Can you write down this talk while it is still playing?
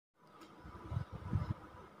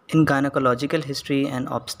In gynecological history and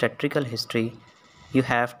obstetrical history, you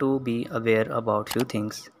have to be aware about few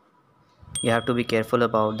things. You have to be careful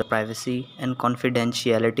about the privacy and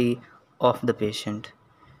confidentiality of the patient.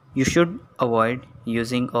 You should avoid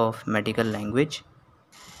using of medical language,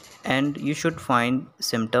 and you should find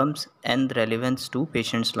symptoms and relevance to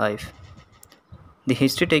patient's life. The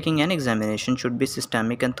history taking and examination should be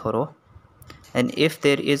systemic and thorough, and if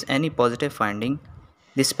there is any positive finding,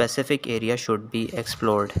 the specific area should be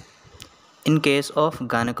explored. In case of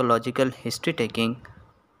gynecological history taking,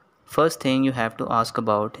 first thing you have to ask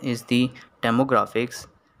about is the demographics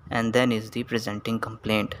and then is the presenting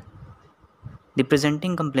complaint. The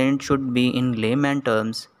presenting complaint should be in layman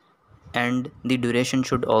terms and the duration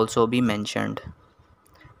should also be mentioned.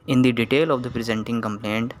 In the detail of the presenting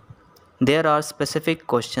complaint, there are specific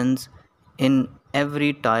questions in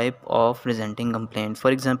every type of presenting complaint.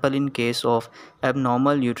 For example, in case of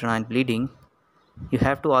abnormal uterine bleeding, you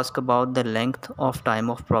have to ask about the length of time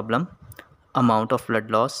of problem, amount of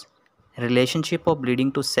blood loss, relationship of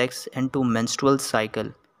bleeding to sex and to menstrual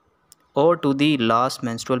cycle, or to the last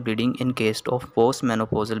menstrual bleeding in case of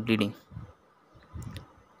postmenopausal bleeding.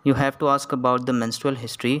 You have to ask about the menstrual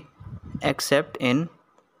history except in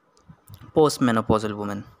postmenopausal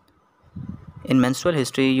women. In menstrual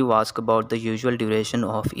history, you ask about the usual duration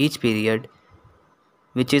of each period,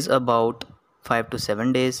 which is about 5 to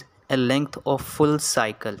 7 days, a length of full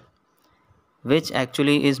cycle, which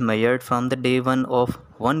actually is measured from the day 1 of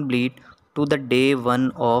one bleed to the day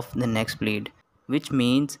 1 of the next bleed, which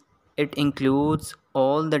means it includes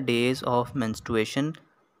all the days of menstruation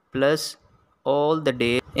plus all the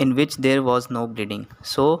days in which there was no bleeding.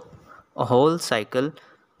 So a whole cycle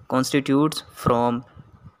constitutes from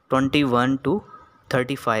 21 to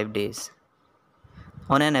 35 days.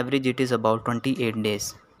 On an average, it is about 28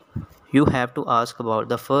 days. You have to ask about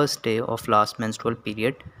the first day of last menstrual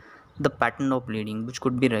period, the pattern of bleeding, which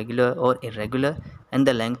could be regular or irregular, and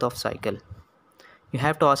the length of cycle. You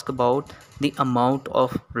have to ask about the amount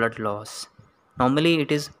of blood loss. Normally,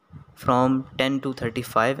 it is from 10 to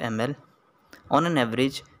 35 ml. On an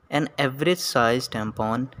average size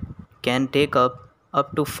tampon can take up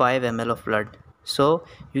to 5 ml of blood. So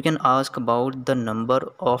you can ask about the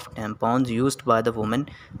number of tampons used by the woman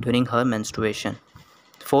during her menstruation.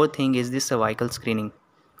 Fourth thing is the cervical screening.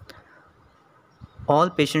 All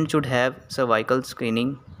patients should have cervical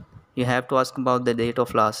screening. You have to ask about the date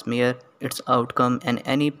of last smear, its outcome, and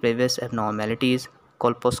any previous abnormalities,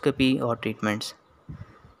 colposcopy, or treatments.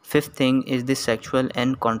 Fifth thing is the sexual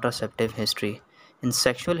and contraceptive history. In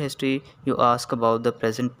sexual history, you ask about the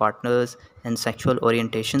present partners and sexual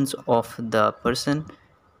orientations of the person.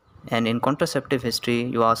 And in contraceptive history,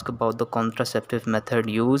 you ask about the contraceptive method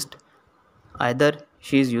used, either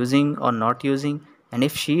she is using or not using, and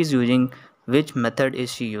if she is using, which method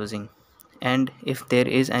is she using, and if there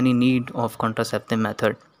is any need of contraceptive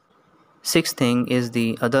method. Sixth thing is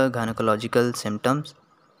the other gynecological symptoms.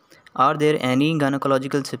 Are there any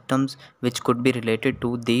gynecological symptoms which could be related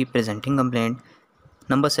to the presenting complaint?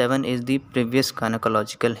 Number 7 is the previous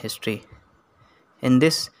gynecological history. In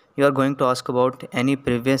this, you are going to ask about any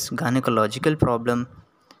previous gynecological problem.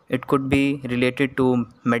 It could be related to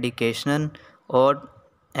medication or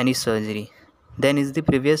any surgery. Then is the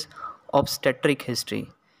previous obstetric history.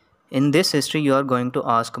 In this history, you are going to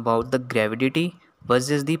ask about the gravidity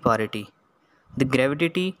versus the parity. The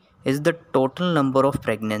gravidity is the total number of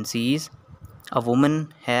pregnancies a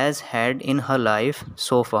woman has had in her life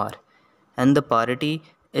so far, and the parity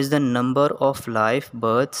is the number of live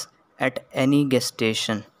births at any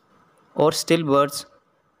gestation or stillbirths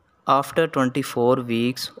after 24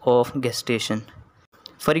 weeks of gestation.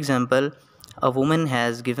 For example, a woman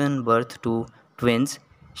has given birth to twins,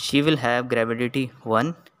 she will have gravidity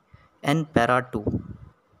 1 and para 2.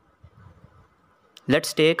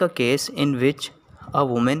 Let's take a case in which a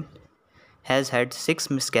woman has had 6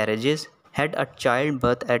 miscarriages, had a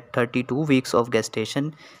childbirth at 32 weeks of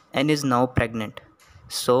gestation, and is now pregnant.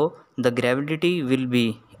 So the gravidity will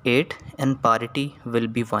be 8 and parity will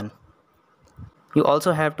be 1. You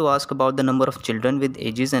also have to ask about the number of children with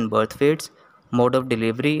ages and birth weights. Mode of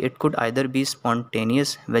delivery, it could either be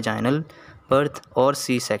spontaneous vaginal birth or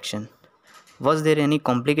C-section. Was there any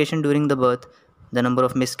complication during the birth? The number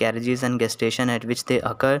of miscarriages and gestation at which they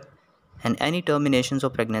occur, and any terminations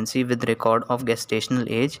of pregnancy with record of gestational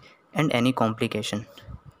age and any complication.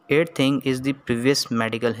 Eighth thing is the previous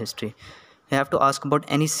medical history. You have to ask about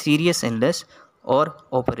any serious illness or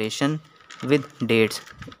operation with dates.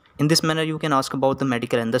 In this manner, you can ask about the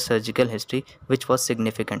medical and the surgical history which was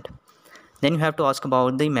significant. Then you have to ask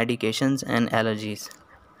about the medications and allergies.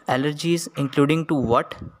 Allergies including to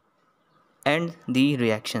what? and the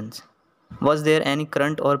reactions. Was there any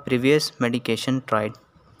current or previous medication tried?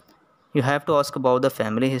 You have to ask about the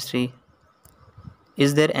family history.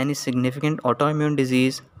 Is there any significant autoimmune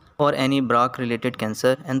disease or any BRCA related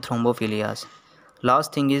cancer and thrombophilias?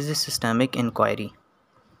 Last thing is the systemic inquiry.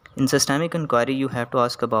 In systemic inquiry, you have to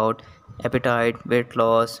ask about appetite, weight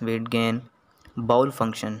loss, weight gain, bowel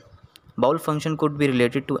function. Bowel function could be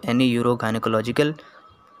related to any urogynecological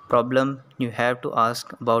problem. You have to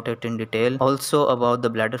ask about it in detail. Also about the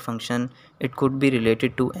bladder function, it could be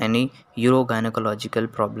related to any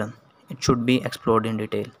urogynecological problem. It should be explored in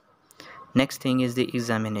detail. Next thing is the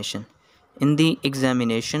examination. In the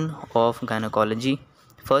examination of gynecology,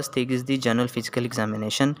 first thing is the general physical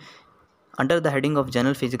examination. Under the heading of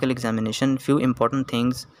general physical examination, few important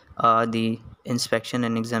things are the inspection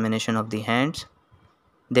and examination of the hands.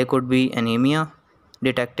 There could be anemia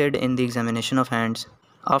detected in the examination of hands.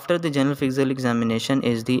 After the general physical examination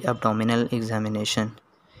is the abdominal examination.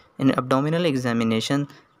 In abdominal examination,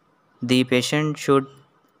 the patient should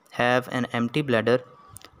have an empty bladder,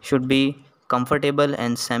 should be comfortable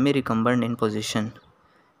and semi-recumbent in position.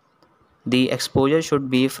 The exposure should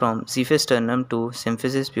be from xiphisternum to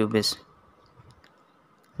symphysis pubis.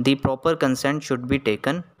 The proper consent should be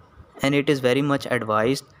taken, and it is very much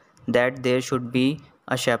advised that there should be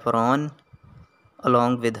a chaperone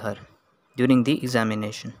along with her during the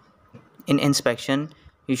examination. In inspection,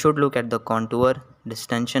 you should look at the contour,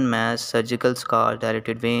 distension mass, surgical scars,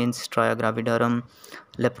 dilated veins, stria gravidarum,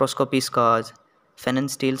 laparoscopy scars,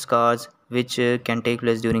 phalansteal scars which can take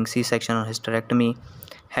place during C-section or hysterectomy,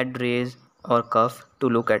 head raise or cuff to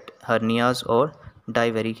look at hernias or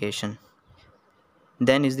divarication.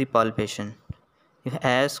 Then is the palpation.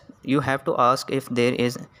 You have to ask if there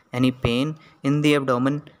is any pain in the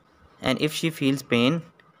abdomen and if she feels pain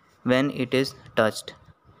when it is touched.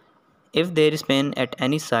 If there is pain at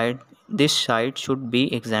any side, this side should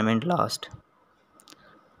be examined last.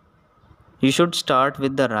 You should start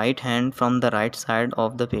with the right hand from the right side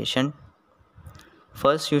of the patient.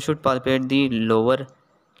 First, you should palpate the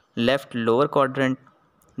left lower quadrant,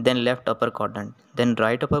 then left upper quadrant, then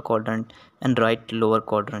right upper quadrant, and right lower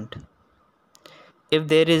quadrant. If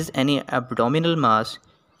there is any abdominal mass,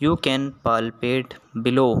 you can palpate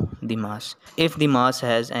below the mass. If the mass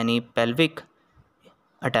has any pelvic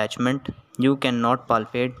attachment, you cannot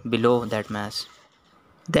palpate below that mass.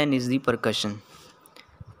 Then is the percussion.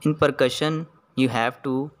 In percussion, you have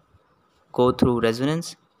to go through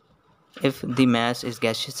resonance. If the mass is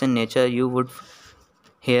gaseous in nature, you would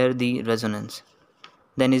hear the resonance.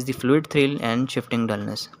 Then is the fluid thrill and shifting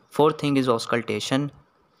dullness. Fourth thing is auscultation.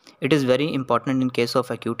 It is very important in case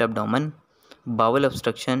of acute abdomen, bowel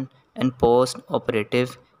obstruction, and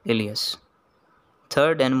post-operative ileus.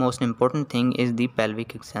 Third and most important thing is the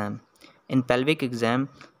pelvic exam. In pelvic exam,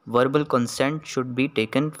 verbal consent should be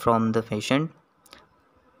taken from the patient.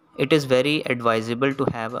 It is very advisable to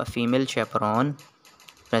have a female chaperone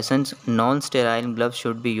present. Non-sterile gloves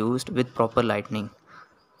should be used with proper lighting.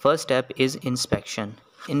 First step is inspection.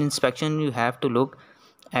 In inspection, you have to look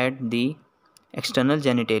at the external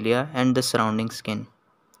genitalia and the surrounding skin.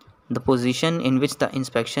 The position in which the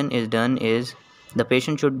inspection is done is the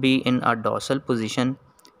patient should be in a dorsal position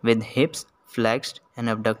with hips flexed and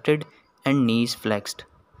abducted and knees flexed.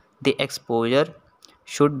 The exposure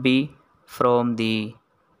should be from the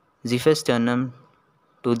xiphisternum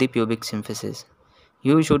to the pubic symphysis.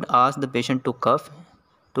 You should ask the patient to cuff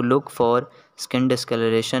to look for skin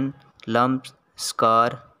discoloration, lumps,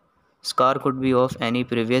 scar. Scar could be of any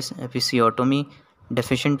previous episiotomy,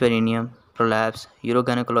 deficient perineum, prolapse,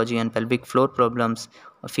 urogynecology and pelvic floor problems,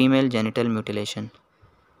 or female genital mutilation.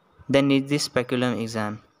 Then is the speculum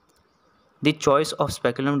exam. The choice of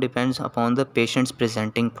speculum depends upon the patient's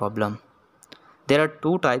presenting problem. There are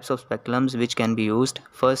two types of speculums which can be used.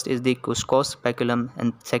 First is the Kuskos speculum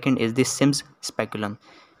and second is the Sims speculum.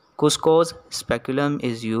 Kuskos speculum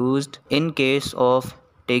is used in case of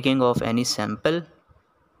taking of any sample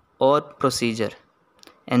or procedure,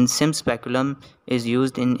 and Sims speculum is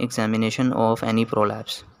used in examination of any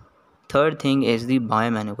prolapse. Third thing is the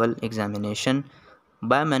biomanual examination.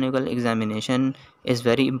 Biomanual examination is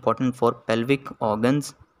very important for pelvic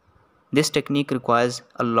organs. This technique requires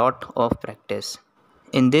a lot of practice.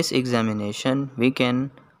 In this examination, we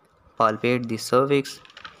can palpate the cervix,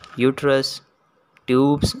 uterus,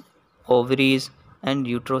 tubes, ovaries, and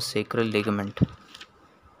uterosacral ligament.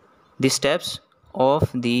 The steps of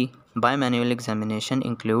the bimanual examination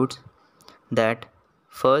includes that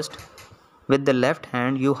first, with the left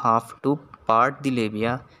hand you have to part the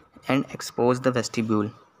labia and expose the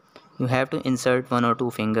vestibule. You have to insert one or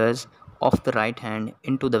two fingers of the right hand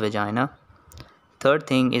into the vagina, Third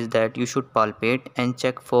thing is that you should palpate and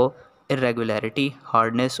check for irregularity,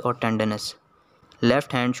 hardness or tenderness.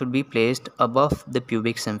 Left hand should be placed above the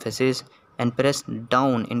pubic symphysis and pressed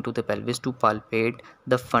down into the pelvis to palpate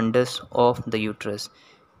the fundus of the uterus.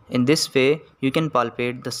 In this way, you can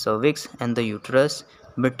palpate the cervix and the uterus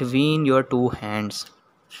between your two hands.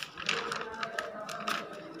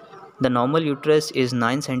 The normal uterus is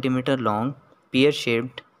 9 cm long,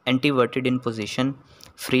 pear-shaped, anteverted in position,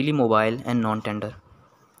 freely mobile and non-tender.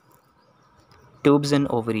 Tubes and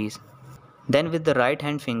ovaries. Then with the right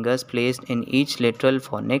hand fingers placed in each lateral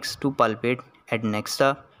fornix to palpate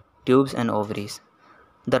adnexa, tubes and ovaries.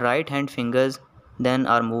 The right hand fingers then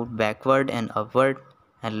are moved backward and upward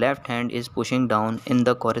and left hand is pushing down in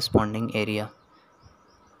the corresponding area.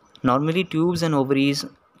 Normally tubes and ovaries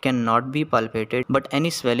cannot be palpated, but any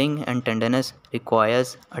swelling and tenderness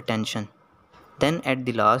requires attention. Then at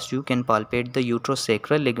the last you can palpate the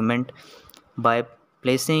uterosacral ligament by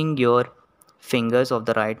placing your fingers of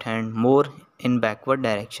the right hand more in backward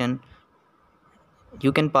direction.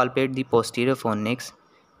 You can palpate the posterior fornix.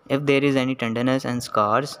 If there is any tenderness and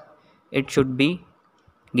scars, it should be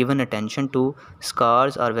given attention to.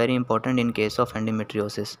 Scars are very important in case of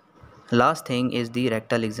endometriosis. Last thing is the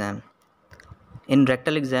rectal exam. In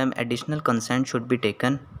rectal exam, additional consent should be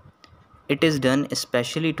taken. It is done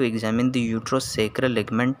especially to examine the uterosacral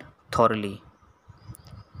ligament thoroughly.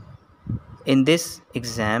 In this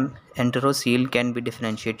exam, enterocele can be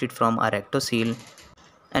differentiated from a rectocele,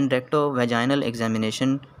 and rectovaginal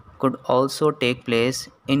examination could also take place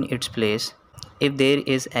in its place. If there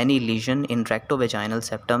is any lesion in rectovaginal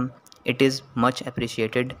septum, it is much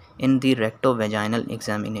appreciated in the rectovaginal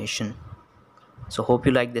examination. So hope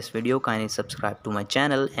you like this video. Kindly subscribe to my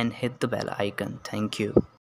channel and hit the bell icon. Thank you.